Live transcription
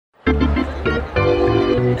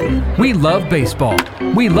We love baseball.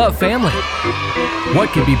 We love family.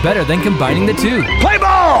 What could be better than combining the two? Play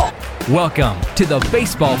ball! Welcome to the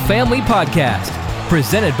Baseball Family Podcast,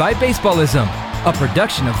 presented by Baseballism, a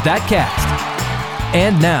production of That Cast.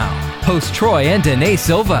 And now, host Troy and Danae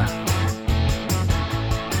Silva.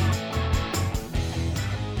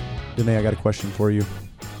 Danae, I got a question for you.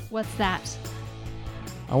 What's that?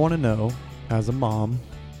 I want to know, as a mom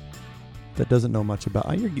that doesn't know much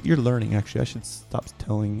about, you're learning, actually. I should stop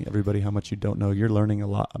telling everybody how much you don't know. You're learning a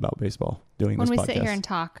lot about baseball doing When this podcast. we sit here and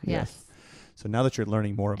talk, yes. So now that you're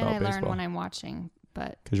learning more about baseball. And I baseball. learn when I'm watching,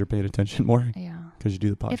 but... Because you're paying attention more? Yeah. Because you do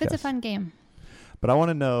the podcast. If it's a fun game. But I want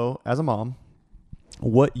to know, as a mom,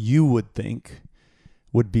 what you would think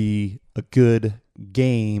would be a good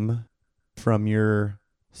game from your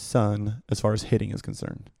son as far as hitting is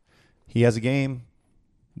concerned. He has a game.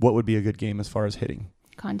 What would be a good game as far as hitting?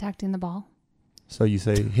 Contacting the ball. So you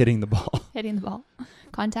say hitting the ball. Hitting the ball.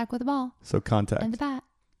 Contact with the ball. So contact. And the bat.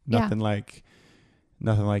 Nothing like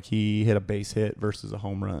he hit a base hit versus a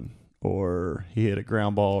home run, or he hit a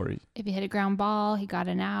ground ball, or if he hit a ground ball, he got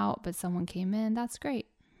an out, but someone came in. That's great.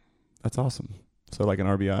 That's awesome. So like an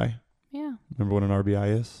RBI. Yeah. Remember what an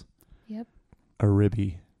RBI is? Yep. A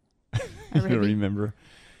ribby. A ribby. Remember.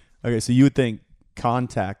 Okay, so you would think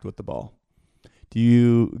contact with the ball. Do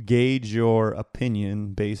you gauge your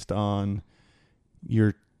opinion based on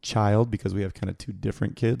your child? Because we have kind of two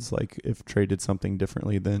different kids. Like if Trey did something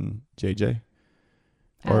differently than JJ,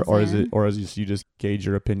 or is you just gauge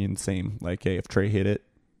your opinion same? Like, hey, if Trey hit it,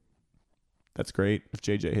 that's great. If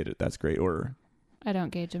JJ hit it, that's great. Or I don't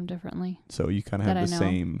gauge them differently. So you kind of have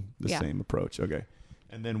the same approach. Okay,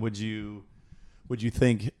 and then would you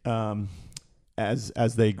think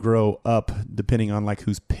as they grow up, depending on like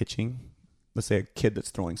who's pitching? Let's say a kid that's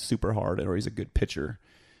throwing super hard or he's a good pitcher.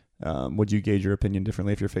 Would you gauge your opinion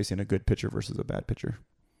differently if you're facing a good pitcher versus a bad pitcher?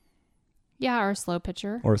 Yeah, or a slow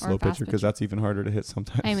pitcher. Or a slow pitcher, because that's even harder to hit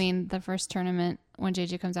sometimes. I mean, the first tournament when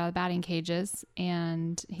JJ comes out of the batting cages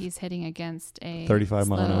and he's hitting against a 35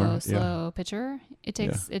 mile an hour slow pitcher,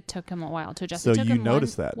 it took him a while to adjust. So it took you him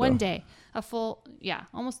noticed that one though. day,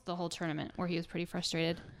 almost the whole tournament where he was pretty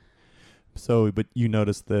frustrated. So, but you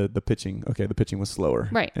noticed the pitching. Okay, the pitching was slower.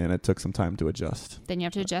 Right. And it took some time to adjust. Then you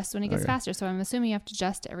have to adjust when he gets faster. So I'm assuming you have to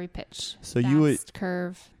adjust every pitch. So you would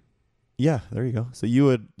curve. Yeah, there you go. So you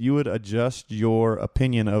would adjust your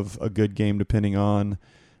opinion of a good game depending on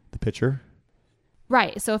the pitcher.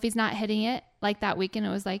 Right. So if he's not hitting it like that weekend,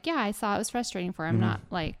 it was like, yeah, I saw it was frustrating for him. Mm-hmm. Not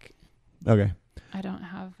like. Okay. I'm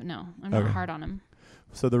not hard on him.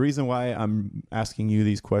 So the reason why I'm asking you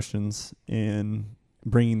these questions and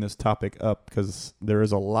bringing this topic up, because there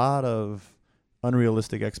is a lot of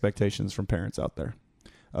unrealistic expectations from parents out there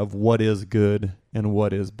of what is good and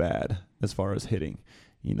what is bad as far as hitting.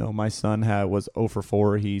 You know, my son was 0 for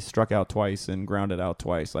 4. He struck out twice and grounded out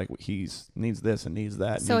twice. Like he needs this and needs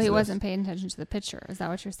that. So he wasn't paying attention to the pitcher. Is that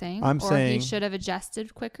what you're saying? I'm saying he should have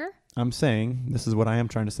adjusted quicker. I'm saying, this is what I am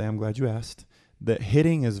trying to say. I'm glad you asked. That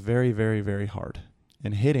hitting is very, very, very hard.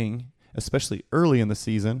 And hitting, especially early in the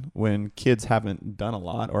season when kids haven't done a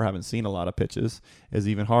lot or haven't seen a lot of pitches, is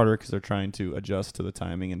even harder because they're trying to adjust to the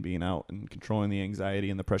timing and being out and controlling the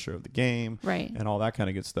anxiety and the pressure of the game, right, and all that kind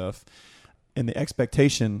of good stuff. And the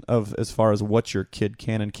expectation of as far as what your kid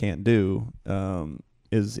can and can't do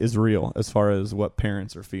is real as far as what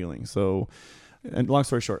parents are feeling. So, and long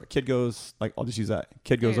story short, a kid goes, like, I'll just use that.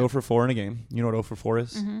 Kid goes 0 for 4 in a game. You know what 0 for 4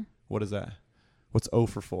 is? Mm-hmm. What is that? What's 0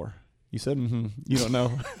 for 4? You said, you don't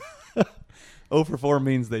know. 0 for 4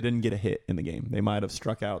 means they didn't get a hit in the game. They might have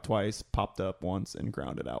struck out twice, popped up once, and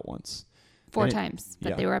grounded out once. Four times.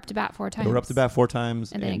 But they were up to bat 4 times. They were up to bat 4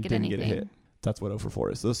 times and didn't get a hit. That's what 0 for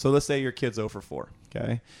 4 is. So let's say your kid's 0 for 4,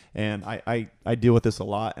 okay? And I deal with this a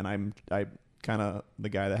lot, and I'm kind of the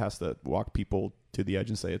guy that has to walk people to the edge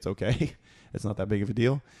and say it's okay. It's not that big of a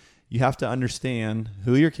deal. You have to understand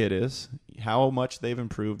who your kid is, how much they've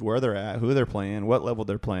improved, where they're at, who they're playing, what level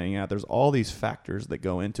they're playing at. There's all these factors that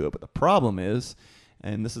go into it. But the problem is,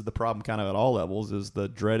 and this is the problem kind of at all levels, is the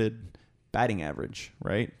dreaded batting average,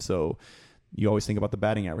 right? So you always think about the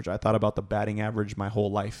batting average. I thought about the batting average my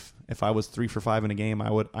whole life. If I was 3 for 5 in a game,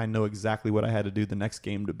 I know exactly what I had to do the next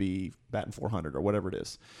game to be batting 400 or whatever it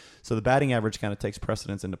is. So the batting average kind of takes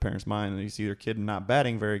precedence into parents' mind, and you see their kid not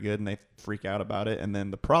batting very good, and they freak out about it. And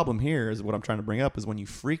then the problem here is what I'm trying to bring up is when you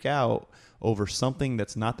freak out over something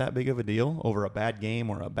that's not that big of a deal, over a bad game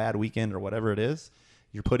or a bad weekend or whatever it is,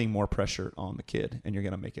 you're putting more pressure on the kid, and you're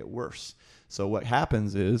going to make it worse. So what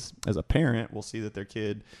happens is, as a parent, we'll see that their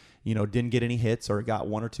kid didn't get any hits or got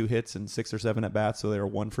 1 or 2 hits and 6 or 7 at bats, so they were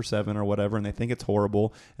 1 for 7 or whatever, and they think it's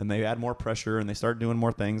horrible, and they add more pressure and they start doing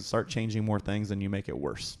more things, start changing more things, and you make it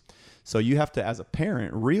worse. So you have to, as a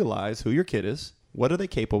parent, realize who your kid is, what are they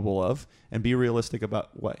capable of, and be realistic about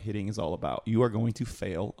what hitting is all about. You are going to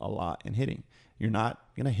fail a lot in hitting. You're not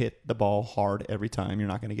going to hit the ball hard every time. You're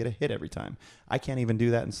not going to get a hit every time. I can't even do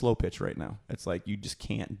that in slow pitch right now. It's like you just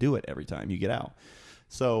can't do it every time you get out.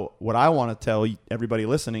 So what I want to tell everybody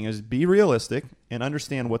listening is be realistic and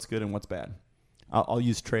understand what's good and what's bad. I'll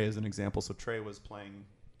use Trey as an example. So Trey was playing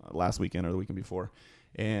last weekend or the weekend before,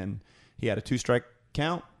 and he had a 2-strike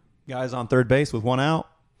count. Guys on third base with 1 out,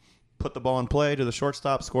 put the ball in play to the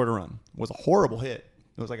shortstop, scored a run. It was a horrible hit.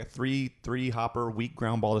 It was like a 3 hopper, weak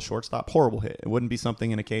ground ball to shortstop. Horrible hit. It wouldn't be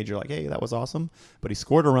something in a cage you're like, hey, that was awesome. But he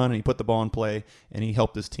scored a run and he put the ball in play and he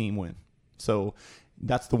helped his team win. So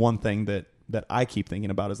that's the one thing that I keep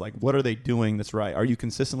thinking about is like, what are they doing that's right? Are you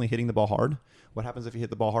consistently hitting the ball hard? What happens if you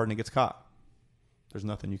hit the ball hard and it gets caught? There's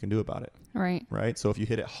nothing you can do about it. Right? So if you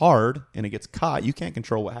hit it hard and it gets caught, you can't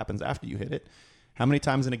control what happens after you hit it. How many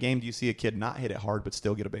times in a game do you see a kid not hit it hard but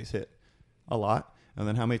still get a base hit? A lot. And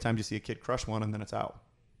then how many times do you see a kid crush one and then it's out?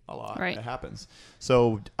 A lot. Right. It happens.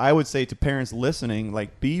 So I would say to parents listening,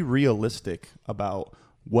 like, be realistic about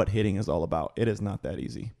what hitting is all about. It is not that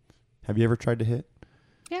easy. Have you ever tried to hit?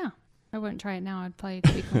 Yeah. I wouldn't try it now. I'd probably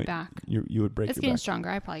tweak my back. You would break it's your getting back. stronger.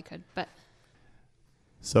 I probably could. But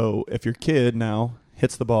So if your kid now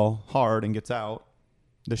hits the ball hard and gets out,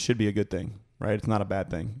 this should be a good thing, right? It's not a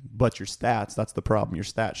bad thing. But your stats, that's the problem. Your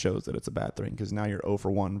stat shows that it's a bad thing because now you're 0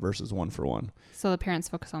 for 1 versus 1 for 1. so the parents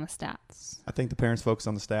focus on the stats. I think the parents focus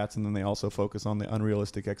on the stats, and then they also focus on the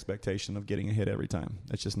unrealistic expectation of getting a hit every time.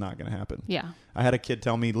 It's just not going to happen. Yeah. I had a kid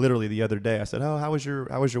tell me literally the other day, I said, oh, how was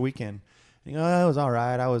your weekend? And he goes, oh, it was all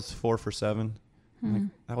right. I was 4 for 7. I'm like,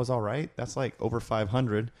 that was all right? That's like over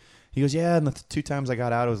 500. He goes, yeah, and the 2 times I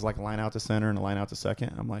got out, it was like a line out to center and a line out to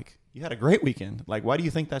second. I'm like, you had a great weekend. Like, why do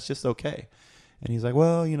you think that's just okay? And he's like,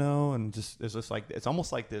 well, and it's just like, it's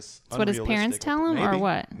almost like this. So what does parents tell him or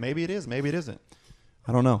what? Maybe it is. Maybe it isn't.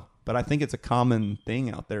 I don't know. But I think it's a common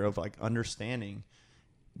thing out there of like understanding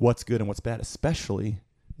what's good and what's bad, especially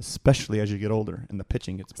as you get older and the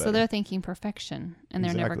pitching gets better. So they're thinking perfection, and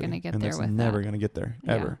they're never going to get there with that. Never going to get there,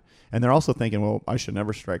 ever. And they're also thinking, well, I should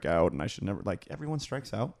never strike out, and I should never, like, everyone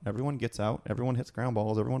strikes out, everyone gets out, everyone hits ground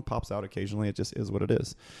balls, everyone pops out occasionally. It just is what it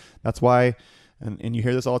is. That's why, and you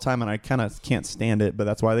hear this all the time, and I kind of can't stand it, but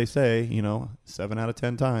that's why they say, 7 out of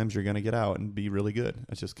 10 times you're going to get out and be really good.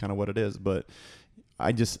 That's just kind of what it is. But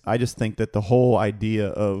I just think that the whole idea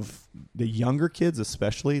of the younger kids,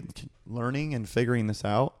 especially learning and figuring this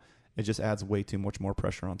out, it just adds way too much more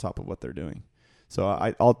pressure on top of what they're doing. So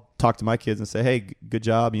I'll talk to my kids and say, hey, good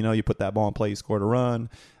job. You put that ball in play, you scored a run.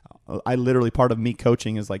 I literally, part of me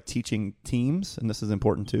coaching is like teaching teams, and this is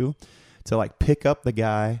important too, to like pick up the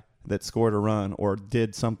guy that scored a run or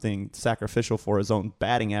did something sacrificial for his own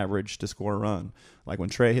batting average to score a run. Like when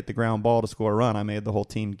Trey hit the ground ball to score a run, I made the whole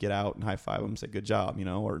team get out and high five him and say, good job,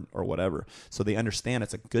 or whatever. So they understand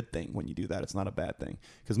it's a good thing when you do that. It's not a bad thing.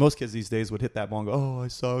 Because most kids these days would hit that ball and go, oh, I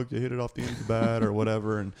sucked. I hit it off the end of the bat or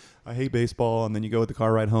whatever. And I hate baseball. And then you go with the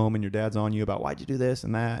car ride home and your dad's on you about why'd you do this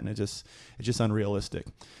and that. And it's just unrealistic.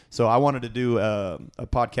 So I wanted to do a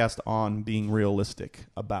podcast on being realistic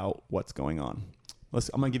about what's going on.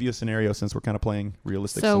 I'm going to give you a scenario since we're kind of playing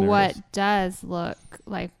realistic scenarios. So what does look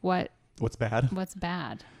like what's bad? What's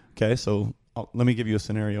bad? Okay, so let me give you a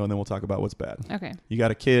scenario, and then we'll talk about what's bad. Okay. You got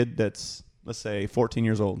a kid that's, let's say, 14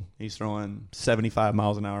 years old. He's throwing 75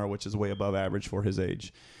 miles an hour, which is way above average for his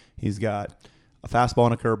age. He's got a fastball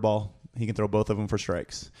and a curveball. He can throw both of them for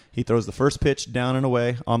strikes. He throws the first pitch down and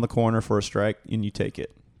away on the corner for a strike, and you take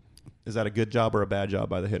it. Is that a good job or a bad job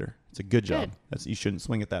by the hitter? It's a good job. You shouldn't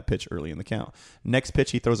swing at that pitch early in the count. Next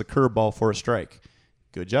pitch, he throws a curveball for a strike.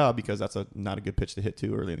 Good job, because that's not a good pitch to hit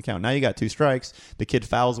too early in the count. Now you got 2 strikes. The kid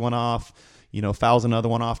fouls one off, fouls another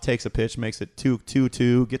one off, takes a pitch, makes it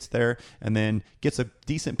 2-2, gets there, and then gets a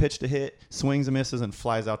decent pitch to hit, swings and misses, and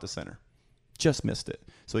flies out to center. Just missed it.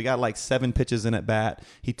 So he got like 7 pitches in at bat.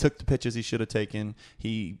 He took the pitches he should have taken.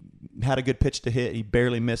 He had a good pitch to hit. He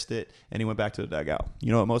barely missed it, and he went back to the dugout.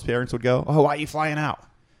 You know what most parents would go, oh, why are you flying out?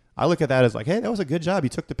 I look at that as like, hey, that was a good job. You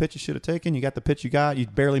took the pitch you should have taken. You got the pitch you got. You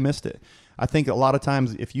barely missed it. I think a lot of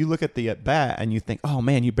times if you look at the at-bat and you think, oh,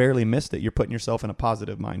 man, you barely missed it, you're putting yourself in a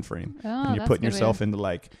positive mind frame. And you're putting yourself into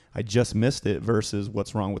like, I just missed it versus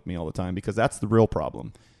what's wrong with me all the time, because that's the real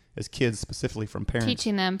problem. As kids, specifically from parents.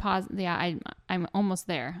 Teaching them I'm almost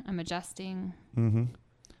there. I'm adjusting. Mm-hmm.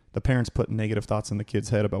 The parents put negative thoughts in the kid's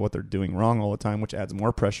head about what they're doing wrong all the time, which adds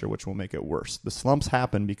more pressure, which will make it worse. The slumps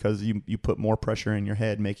happen because you put more pressure in your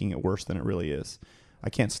head, making it worse than it really is. I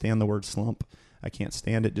can't stand the word slump. I can't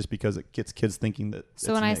stand it just because it gets kids thinking that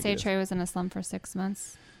So when negative. I say Trey was in a slump for 6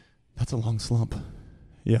 months. That's a long slump.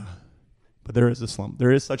 Yeah. But there is a slump.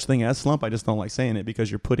 There is such thing as slump. I just don't like saying it because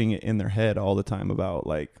you're putting it in their head all the time about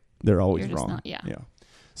like they're always You're just wrong. not- yeah.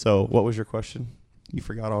 So what was your question? You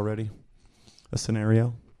forgot already? A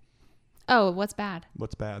scenario? Oh, what's bad?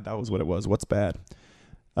 What's bad? That was what it was. What's bad?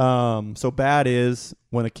 So bad is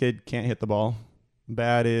when a kid can't hit the ball.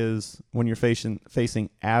 Bad is when you're facing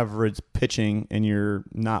average pitching and you're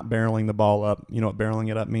not barreling the ball up. You know what barreling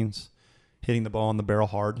it up means? Hitting the ball on the barrel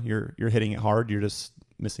hard. You're hitting it hard. You're just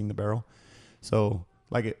missing the barrel. So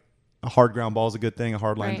like a hard ground ball is a good thing. A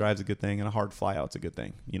hard line Right. drive is a good thing. And a hard fly out's a good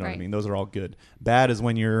thing. You know what I Right. mean? Those are all good. Bad is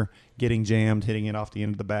when you're getting jammed, hitting it off the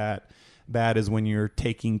end of the bat. Bad is when you're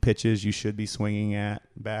taking pitches you should be swinging at.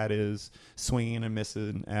 Bad is swinging and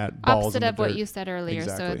missing at balls Opposite in the of what dirt. you said earlier.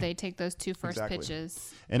 So Exactly. if they take those two first Exactly.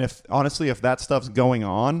 pitches. And if honestly, if that stuff's going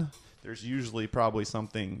on, there's usually probably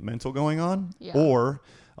something mental going on Yeah. or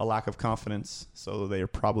a lack of confidence. So they are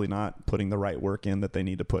probably not putting the right work in that they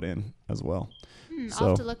need to put in as well. I'll So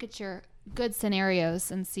have to look at your good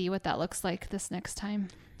scenarios and see what that looks like this next time.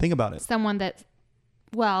 think about it. Someone that,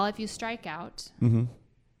 well, if you strike out, Mm-hmm.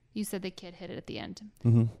 you said the kid hit it at the end,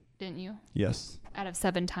 Mm-hmm. didn't you? Yes. Out of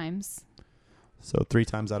 7 times. So 3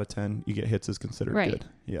 times out of 10, you get hits is considered Right. good.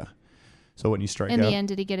 Yeah. So when you strike In out, the end,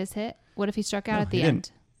 did he get his hit? What if he struck out No, at the he end?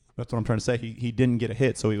 didn't. That's what I'm trying to say. He didn't get a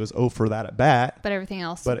hit, so he was 0 for that at bat. But everything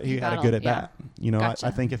else. But he had a battled. good at Yeah. bat. You know, Gotcha.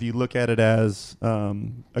 I think if you look at it as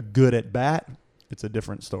a good at bat, it's a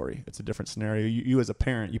different story. It's a different scenario. You as a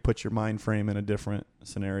parent, you put your mind frame in a different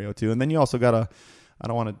scenario too. And then you also got to,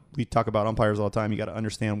 we talk about umpires all the time. You got to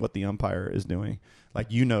understand what the umpire is doing.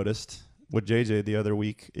 Like you noticed with JJ the other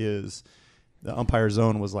week is the umpire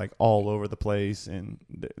zone was like all over the place and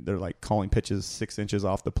they're like calling pitches 6 inches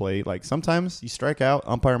off the plate. Like sometimes you strike out,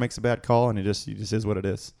 umpire makes a bad call and it just is what it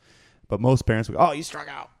is. But most parents would go, oh, you struck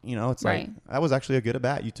out. You know, it's Right. like, that was actually a good at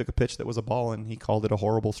bat. You took a pitch that was a ball and he called it a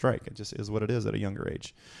horrible strike. It just is what it is at a younger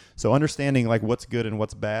age. So understanding like what's good and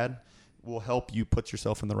what's bad will help you put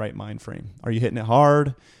yourself in the right mind frame. Are you hitting it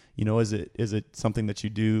hard? You know, is it something that you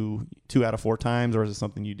do 2 out of 4 times, or is it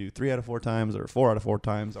something you do 3 out of 4 times, or 4 out of 4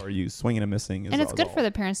 times? Or are you swinging and missing? And it's good for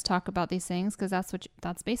the parents to talk about these things because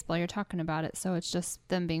that's baseball. You're talking about it. So it's just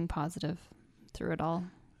them being positive through it all.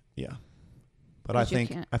 Yeah. But But you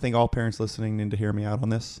can't. I think all parents listening need to hear me out on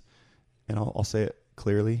this, and I'll say it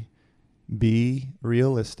clearly. Be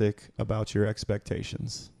realistic about your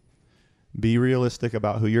expectations. Be realistic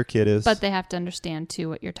about who your kid is. But they have to understand too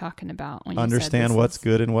what you're talking about. When Understand you said what's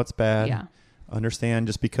good and what's bad. Yeah. Understand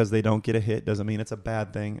just because they don't get a hit doesn't mean it's a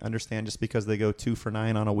bad thing. Understand just because they go 2 for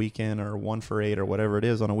 9 on a weekend or 1 for 8 or whatever it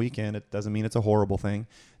is on a weekend, it doesn't mean it's a horrible thing.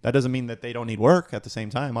 That doesn't mean that they don't need work at the same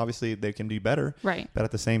time. Obviously, they can do better. Right. But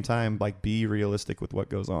at the same time, like, be realistic with what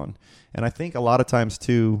goes on. And I think a lot of times,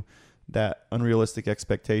 too, that unrealistic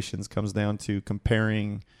expectations comes down to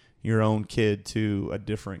comparing your own kid to a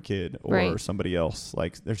different kid or Right. somebody else.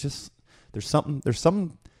 Like, there's some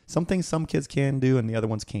things some kids can do and the other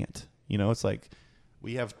ones can't. You know, it's like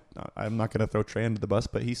I'm not going to throw Trey under the bus,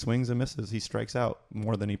 but he swings and misses. He strikes out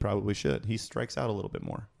more than he probably should. He strikes out a little bit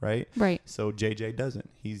more, right? Right. So JJ doesn't.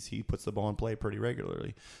 He puts the ball in play pretty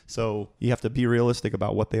regularly. So you have to be realistic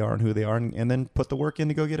about what they are and who they are, and then put the work in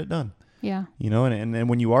to go get it done. Yeah. You know, and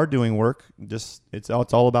when you are doing work, just it's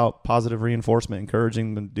all about positive reinforcement,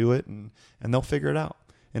 encouraging them to do it, and they'll figure it out.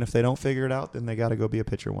 And if they don't figure it out, then they got to go be a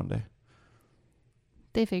pitcher one day.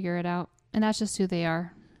 They figure it out. And that's just who they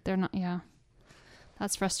are. They're not, yeah.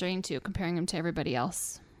 That's frustrating too, comparing them to everybody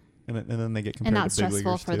else. And then they get compared And not to big stressful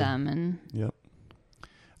leaguers for too. them. And Yep.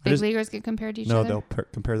 big leaguers get compared to each other? No, they'll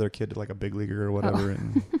compare their kid to like a big leaguer or whatever.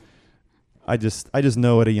 And I just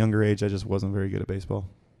know at a younger age I just wasn't very good at baseball,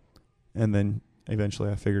 and then eventually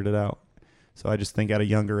I figured it out. So I just think at a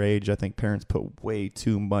younger age, I think parents put way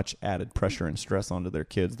too much added pressure and stress onto their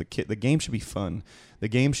kids. The game should be fun. The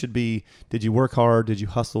game should be, did you work hard? Did you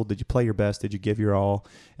hustle? Did you play your best? Did you give your all?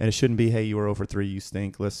 And it shouldn't be, hey, you were 0 for 3, you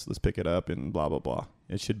stink. Let's pick it up and blah blah blah.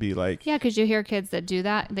 It should be like, Yeah, because you hear kids that do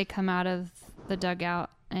that. They come out of the dugout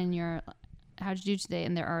and you're, how'd you do today?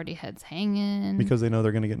 And they're already heads hanging. because they know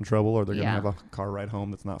they're going to get in trouble or they're going to Yeah. have a car ride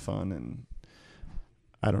home that's not fun. And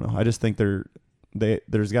I don't know. I just think there's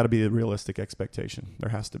got to be a realistic expectation. There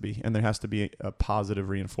has to be. And there has to be a positive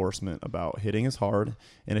reinforcement about hitting is hard.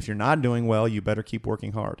 And if you're not doing well, you better keep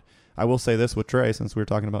working hard. I will say this with Trey, since we were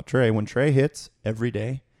talking about Trey. When Trey hits every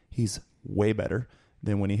day, he's way better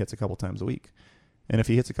than when he hits a couple times a week. And if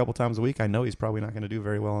he hits a couple times a week, I know he's probably not going to do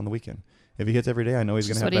very well on the weekend. If he hits every day, I know he's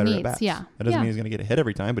going to have better at bats. Yeah. That doesn't mean he's going to get a hit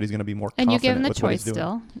every time, but he's going to be more and confident you give him the with what he's choice doing.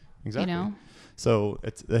 still. Exactly. You know? So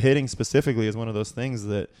it's, the hitting specifically is one of those things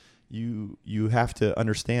that you have to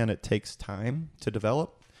understand. It takes time to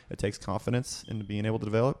develop. It takes confidence in being able to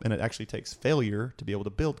develop, and it actually takes failure to be able to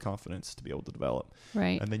build confidence to be able to develop.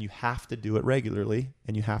 Right. And then you have to do it regularly,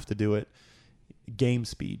 and you have to do it game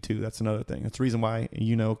speed too. That's another thing. That's the reason why,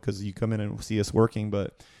 because you come in and see us working,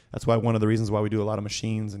 but that's why one of the reasons why we do a lot of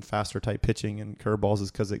machines and faster type pitching and curveballs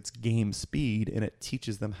is because it's game speed, and it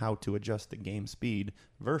teaches them how to adjust to game speed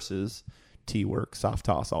versus tee work, soft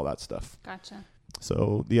toss, all that stuff. Gotcha.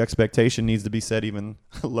 So the expectation needs to be set even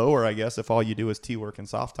lower, I guess, if all you do is tee work and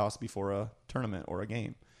soft toss before a tournament or a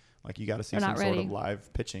game. Like, you got to see some sort of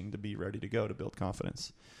live pitching to be ready to go to build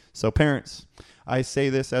confidence. So parents, I say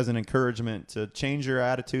this as an encouragement to change your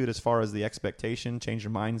attitude as far as the expectation, change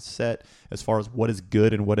your mindset as far as what is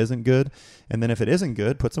good and what isn't good. And then if it isn't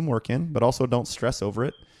good, put some work in, but also don't stress over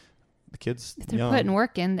it. The kids, if they're putting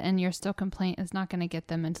work in, and your still complaint is not going to get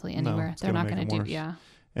them mentally anywhere. No, they're not going to do, yeah.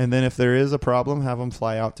 And then if there is a problem, have them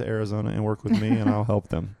fly out to Arizona and work with me, and I'll help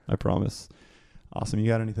them. I promise. Awesome. You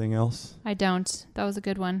got anything else? I don't. That was a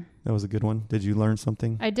good one. That was a good one. Did you learn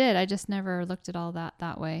something? I did. I just never looked at all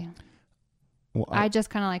that way. Well, I just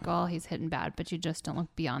kind of like, oh, he's hitting bad, but you just don't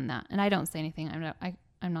look beyond that. And I don't say anything.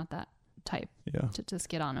 I'm not that type to just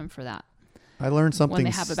get on him for that. I learned something. When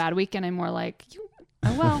they have a bad weekend, I'm more like,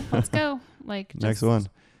 oh, well, let's go. Like, next one.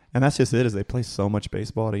 And that's just it, is they play so much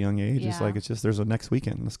baseball at a young age. Yeah. It's just there's a next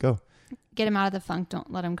weekend. Let's go. Get him out of the funk.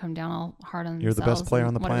 Don't let him come down all hard on You're themselves. the best player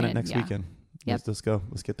on the planet next weekend. Yep. Let's go.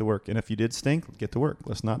 Let's get to work. And if you did stink, get to work.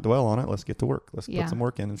 Let's not dwell on it. Let's get to work. Let's put some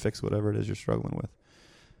work in and fix whatever it is you're struggling with.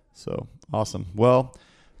 So, awesome. Well,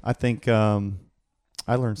 I think I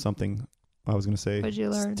learned something. I was going to say What'd you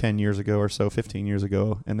learn? 10 years ago or so, 15 years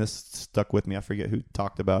ago, and this stuck with me. I forget who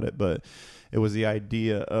talked about it, but it was the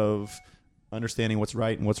idea of understanding what's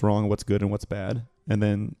right and what's wrong, what's good and what's bad. And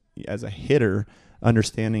then as a hitter,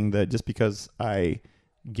 understanding that just because I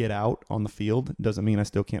get out on the field doesn't mean I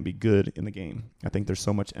still can't be good in the game. I think there's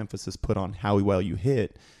so much emphasis put on how well you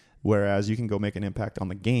hit, whereas you can go make an impact on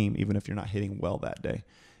the game even if you're not hitting well that day.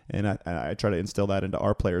 And I try to instill that into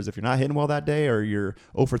our players. If you're not hitting well that day, or you're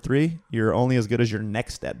 0 for 3, you're only as good as your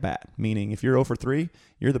next at bat. Meaning, if you're 0 for 3,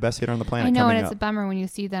 you're the best hitter on the planet. I know, coming and it's up. a bummer when you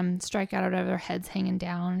see them strike out over their heads hanging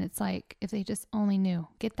down. It's like, if they just only knew,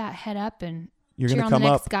 get that head up and You're cheer gonna on come the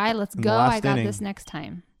next up guy. Let's in the go. last I got inning. this next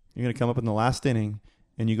time. You're going to come up in the last inning,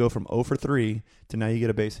 and you go from 0 for 3 to now you get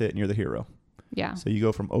a base hit, and you're the hero. Yeah. So you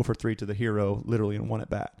go from 0 for 3 to the hero, literally in one at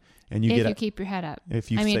bat, and you if get you keep your head up.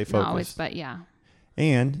 If you stay focused. Not always, but yeah.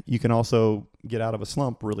 And you can also get out of a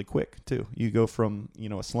slump really quick too. You go from,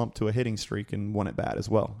 a slump to a hitting streak in one at bat as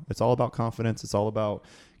well. It's all about confidence. It's all about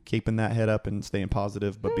keeping that head up and staying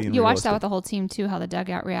positive, but being You realistic. watch that with the whole team too, how the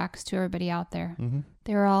dugout reacts to everybody out there. Mm-hmm.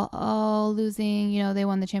 They were all losing. They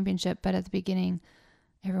won the championship, but at the beginning,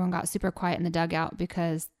 everyone got super quiet in the dugout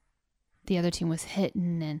because the other team was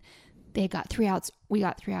hitting, and they got 3 outs. We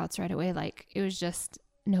got 3 outs right away. Like, it was just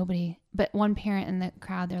nobody, but one parent in the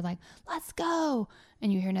crowd, they're like, let's go.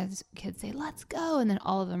 And you hear another kid say, let's go. And then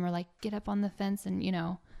all of them are like, get up on the fence. And,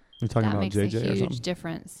 You're talking that about makes JJ a or something? huge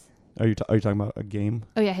difference. Are you talking about a game?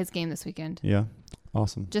 Oh, yeah, his game this weekend. Yeah.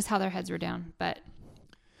 Awesome. Just how their heads were down, but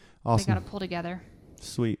Awesome. they got to pull together.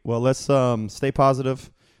 Sweet. Well, let's stay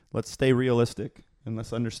positive. Let's stay realistic, and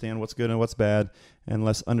let's understand what's good and what's bad, and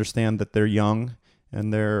let's understand that they're young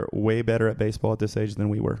and they're way better at baseball at this age than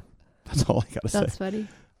we were. That's all I got to say. That's funny.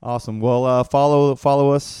 Awesome. Well,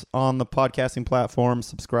 follow us on the podcasting platform.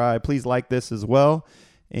 Subscribe. Please like this as well.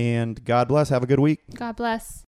 And God bless. Have a good week. God bless.